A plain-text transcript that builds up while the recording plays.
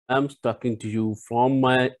I'm talking to you from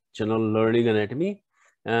my channel Learning Anatomy,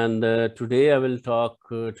 and today I will talk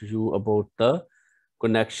to you about the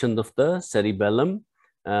connection of the cerebellum.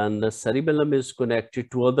 And the cerebellum is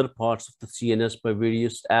connected to other parts of the CNS by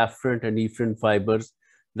various afferent and efferent fibers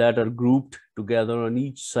that are grouped together on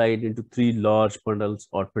each side into three large bundles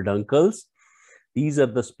or peduncles. These are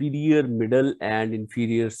the superior, middle, and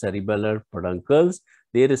inferior cerebellar peduncles.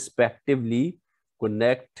 They respectively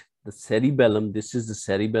connect the cerebellum. This is the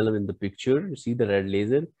cerebellum in the picture. You see the red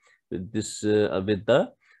laser with this with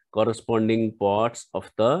the corresponding parts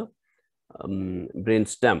of the brain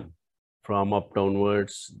stem from up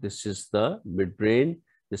downwards. This is the midbrain.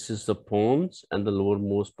 This is the pons and the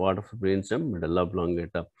lowermost part of the brain stem, medulla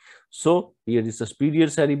oblongata. So here is the superior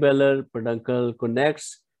cerebellar peduncle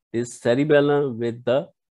connects this cerebellum with the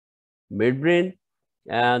midbrain,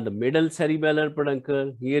 and the middle cerebellar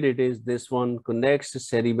peduncle, here it is, this one connects the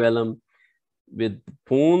cerebellum with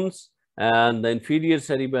pons, and the inferior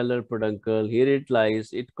cerebellar peduncle, here it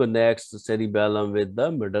lies, it connects the cerebellum with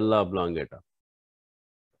the medulla oblongata.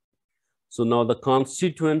 So now the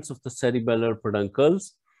constituents of the cerebellar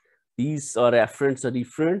peduncles, these are afferents or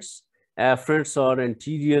efferents. Afferents are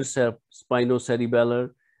anterior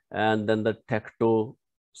spinocerebellar, and then the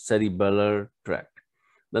tectocerebellar tract.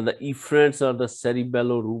 Then the efferents are the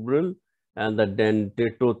cerebello-rubral and the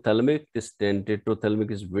dentatothalamic. This dentatothalamic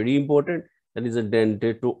is very important. That is a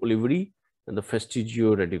dentato-olivary and the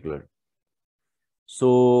fastigioradicular.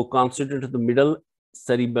 So constituent of the middle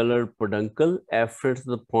cerebellar peduncle, afferents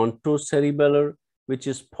the pontocerebellar, which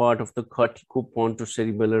is part of the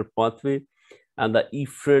cortico-pontocerebellar pathway, and the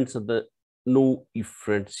efferents are the no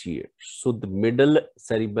efferents here. So the middle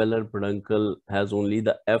cerebellar peduncle has only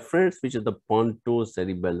the efferents, which is the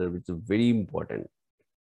pontocerebellar, which is very important.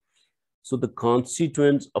 So the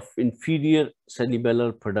constituents of inferior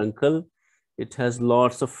cerebellar peduncle, it has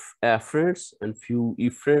lots of afferents and few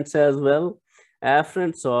efferents as well.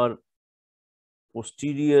 Afferents are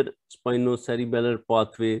posterior spinocerebellar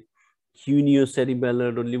pathway,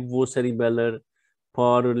 cuneo-cerebellar or livocerebellar,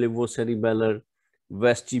 paralivocerebellar,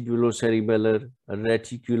 vestibulocerebellar,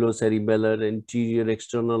 reticulocerebellar, anterior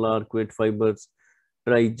external arcuate fibers,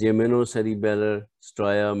 trigeminocerebellar,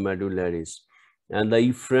 stria medullaris. And the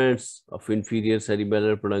efferents of inferior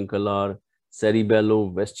cerebellar peduncle are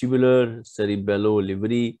cerebello-vestibular,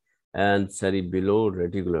 cerebello-olivary, and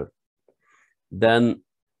cerebello-reticular. Then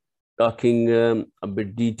talking a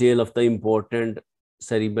bit detail of the important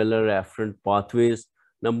cerebellar afferent pathways,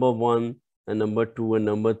 number 1 and number 2 and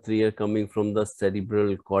number 3 are coming from the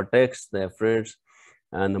cerebral cortex, the efferents.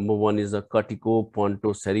 And number 1 is the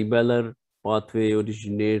cortico-pontocerebellar pathway,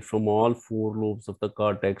 originate from all 4 lobes of the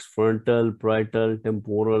cortex, frontal, parietal,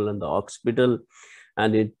 temporal, and the occipital,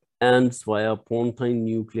 and it ends via pontine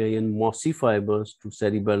nuclei and mossy fibers to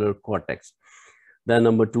cerebellar cortex. Then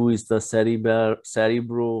number 2 is the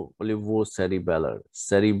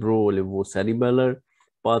cerebro-olivocerebellar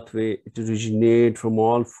pathway. It originates from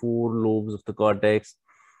all 4 lobes of the cortex,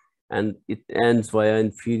 and it ends via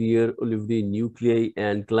inferior olivary nuclei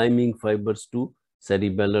and climbing fibers to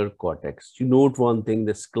cerebellar cortex. You note one thing,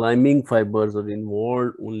 this climbing fibers are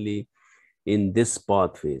involved only in this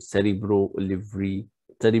pathway,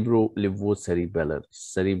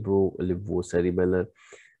 cerebro-olivocerebellar,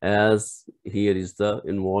 as here is the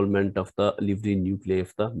involvement of the olivary nuclei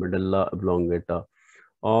of the medulla oblongata.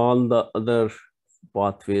 All the other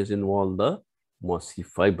pathways involve the mossy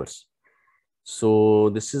fibers.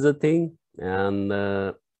 So this is the thing. And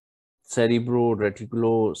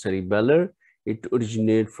cerebro-reticulocerebellar, it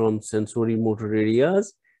originates from sensory motor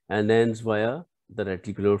areas and ends via the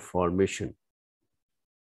reticular formation.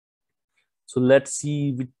 So let's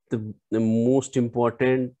see with the most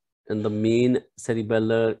important and the main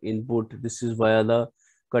cerebellar input. This is via the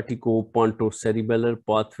cortico-pontocerebellar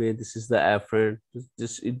pathway. This is the afferent.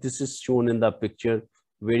 This is shown in the picture.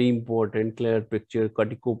 Very important, clear picture.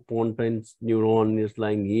 Cortico-pontine neuron is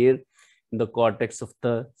lying here in the cortex of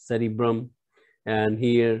the cerebrum, and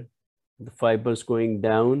here the fibers going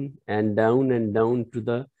down and down and down to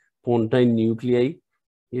the pontine nuclei.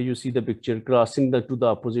 Here you see the picture crossing to the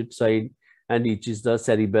opposite side, and each is the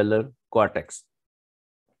cerebellar cortex.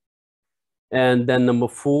 And then number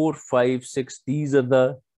 4, 5, 6, these are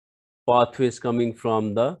the pathways coming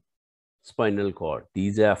from the spinal cord.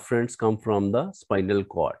 These afferents come from the spinal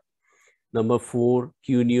cord. Number 4,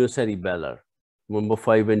 cuneo-cerebellar. Number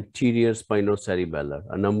 5, anterior spinocerebellar.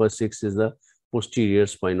 And number 6 is the posterior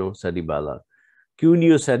spinocerebellar.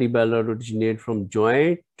 Cuneo-cerebellar originate from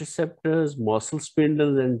joint receptors, muscle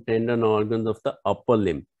spindles, and tendon organs of the upper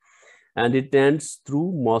limb, and it ends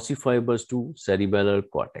through mossy fibers to cerebellar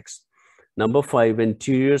cortex. Number 5,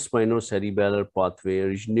 anterior spinocerebellar pathway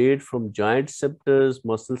originate from giant receptors,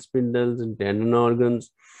 muscle spindles, and tendon organs,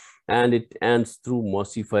 and it ends through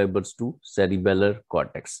mossy fibers to cerebellar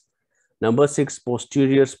cortex. Number 6,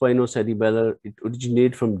 posterior spinocerebellar. It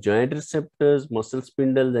originates from giant receptors, muscle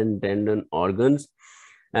spindles, and tendon organs,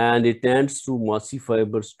 and it ends through mossy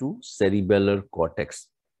fibers to cerebellar cortex.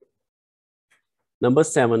 Number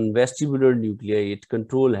 7, vestibular nuclei. It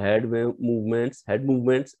control head movements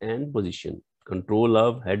and position. Control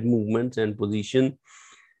of head movements and position,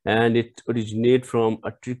 and it originates from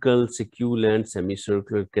atrial, saccule, and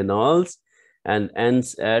semicircular canals, and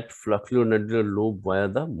ends at flocculonodular lobe via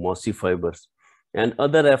the mossy fibers. And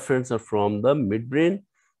other efferents are from the midbrain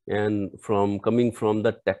and coming from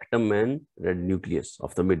the tectum and red nucleus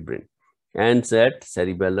of the midbrain, ends at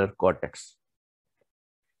cerebellar cortex.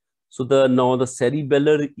 So now the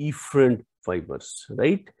cerebellar efferent fibers,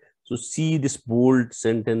 right? So see this bold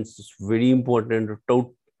sentence is very important.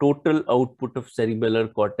 Total output of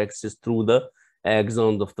cerebellar cortex is through the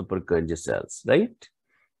axons of the Purkinje cells, right?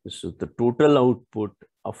 So the total output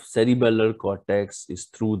of cerebellar cortex is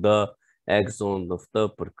through the axons of the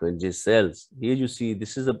Purkinje cells. Here you see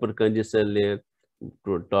this is a Purkinje cell layer.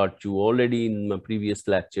 Taught you already in my previous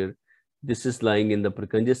lecture. This is lying in the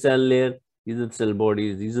Purkinje cell layer. These are the cell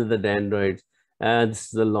bodies, these are the dendrites, and this is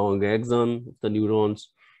the long axon of the neurons,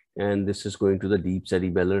 and this is going to the deep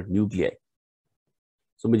cerebellar nuclei.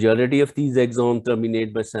 So majority of these axons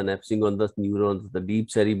terminate by synapsing on the neurons of the deep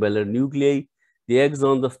cerebellar nuclei. The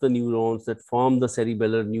axons of the neurons that form the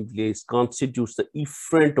cerebellar nucleus constitutes the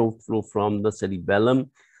efferent outflow from the cerebellum.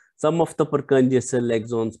 Some of the Purkinje cell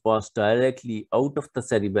axons pass directly out of the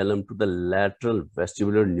cerebellum to the lateral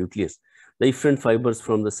vestibular nucleus. The efferent fibers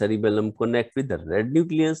from the cerebellum connect with the red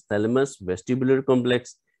nucleus, thalamus, vestibular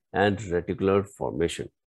complex, and reticular formation.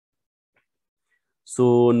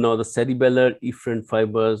 So now the cerebellar efferent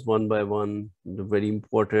fibers, one by one, very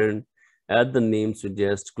important. As the name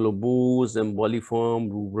suggests,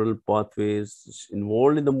 Globose-Emboliform-Rubral pathways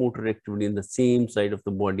involved in the motor activity in the same side of the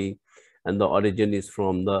body, and the origin is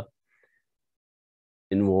from the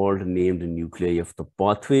involved named nuclei of the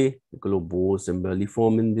pathway.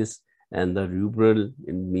 Globose-Emboliform in this, and the rubral,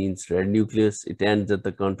 it means red nucleus. It ends at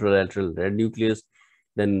the contralateral red nucleus,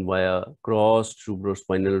 then via crossed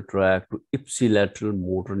cerebrospinal tract to ipsilateral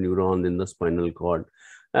motor neuron in the spinal cord.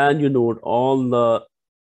 And you note all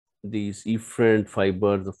these efferent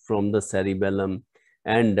fibers from the cerebellum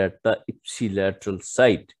and at the ipsilateral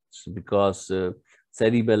site. So because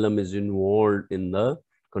cerebellum is involved in the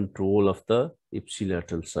control of the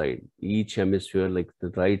ipsilateral side. Each hemisphere, like the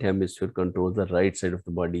right hemisphere, controls the right side of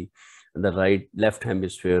the body, and the left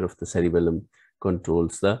hemisphere of the cerebellum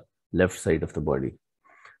controls the left side of the body.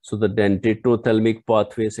 So the dentatothalamic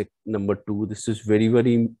pathway, number 2, this is very,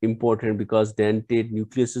 very important because dentate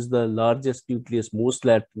nucleus is the largest nucleus, most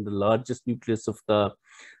lateral, the largest nucleus of the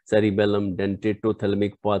cerebellum.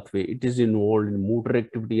 Dentatothalamic pathway, it is involved in motor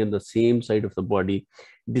activity on the same side of the body.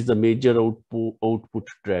 It is the major output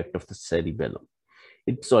tract of the cerebellum.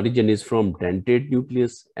 Its origin is from dentate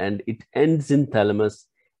nucleus, and it ends in thalamus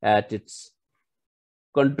at its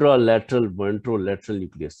contralateral ventrolateral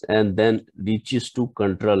nucleus, and then reaches to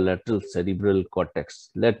contralateral cerebral cortex.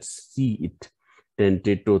 Let's see it.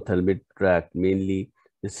 Dentatothalamic tract, mainly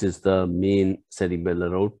this is the main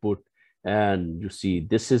cerebellar output, and you see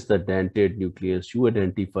this is the dentate nucleus. You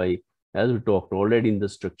identify, as we talked already in the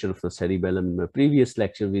structure of the cerebellum in my previous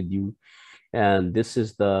lecture with you, and this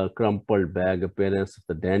is the crumpled bag appearance of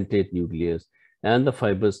the dentate nucleus, and the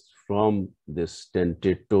fibers from this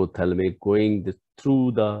dentatothalamic going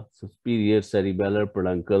through the superior cerebellar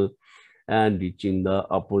peduncle and reaching the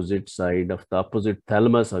opposite side of the opposite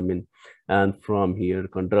thalamus, and from here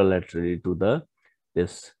contralaterally to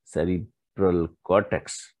this cerebral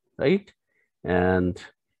cortex, right? And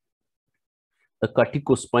the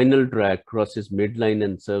corticospinal tract crosses midline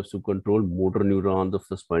and serves to control motor neurons of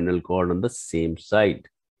the spinal cord on the same side,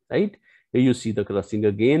 right? Here you see the crossing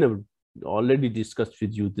again. I've already discussed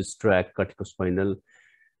with you this tract, corticospinal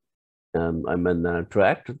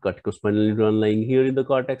tract, corticospinal neuron lying here in the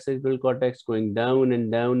cortex, cerebral cortex, going down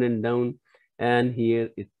and down and down, and here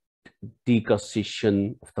it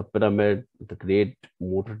decussation of the pyramid, the great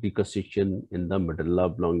motor decussation in the medulla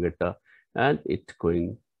oblongata, and it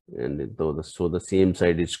going, and so the same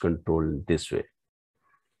side is controlled this way.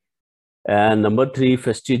 And number 3,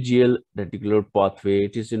 vestigial reticular pathway.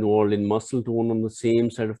 It is involved in muscle tone on the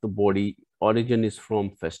same side of the body. Origin is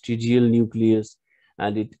from vestigial nucleus,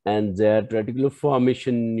 and it ends at reticular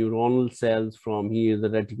formation neuronal cells. From here, the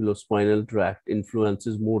reticulospinal tract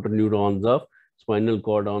influences motor neurons of spinal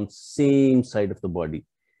cord on same side of the body.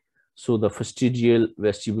 So the fastigial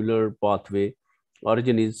vestibular pathway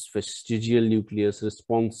origin is fastigial nucleus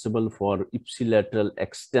responsible for ipsilateral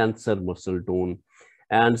extensor muscle tone,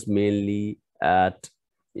 and mainly at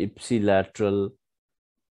ipsilateral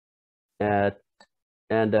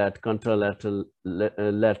and at contralateral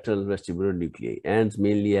lateral vestibular nuclei, and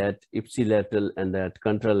mainly at ipsilateral and at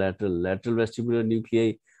contralateral lateral vestibular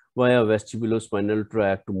nuclei via vestibulospinal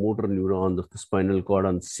tract to motor neurons of the spinal cord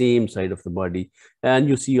on the same side of the body. And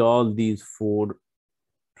you see all these 4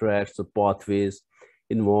 tracts or pathways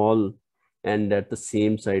involved and at the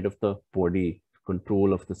same side of the body,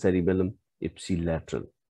 control of the cerebellum ipsilateral.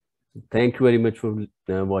 Thank you very much for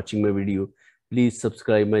watching my video. Please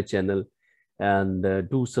subscribe my channel and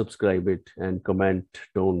do subscribe it and comment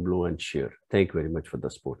down below and share. Thank you very much for the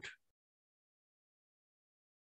support.